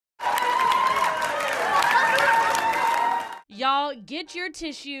Y'all get your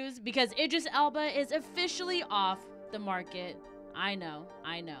tissues because Idris Elba is officially off the market. I know.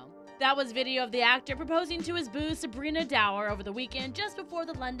 That was video of the actor proposing to his boo Sabrina Dhowre over the weekend just before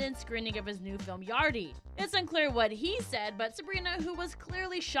the London screening of his new film Yardie. It's unclear what he said, but Sabrina, who was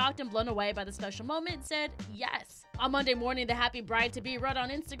clearly shocked and blown away by the special moment, said yes. On Monday morning, the happy bride-to-be wrote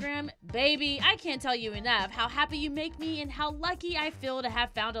on Instagram, "Baby, I can't tell you enough how happy you make me and how lucky I feel to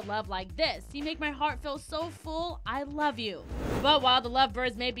have found a love like this. You make my heart feel so full. I love you." But while the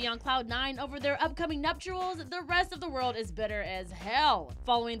lovebirds may be on cloud 9 over their upcoming nuptials, the rest of the world is bitter as hell.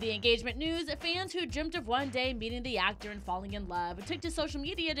 Following the engagement news, fans who dreamt of one day meeting the actor and falling in love took to social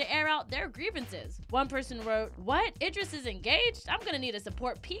media to air out their grievances. One person wrote, "What? Idris is engaged? I'm gonna need a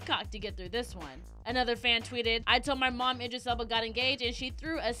support peacock to get through this one." Another fan tweeted, "I told my mom Idris Elba got engaged and she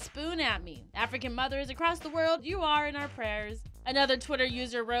threw a spoon at me. African mothers across the world, you are in our prayers." Another Twitter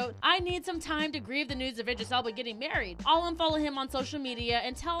user wrote, "I need some time to grieve the news of Idris Elba getting married. I'll unfollow him on social media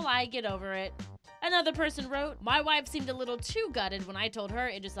until I get over it." Another person wrote, "My wife seemed a little too gutted when I told her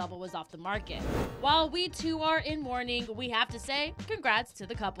Idris Elba was off the market." While we too are in mourning, we have to say congrats to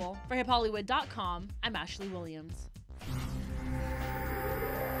the couple. For HipHollywood.com, I'm Ashley Williams.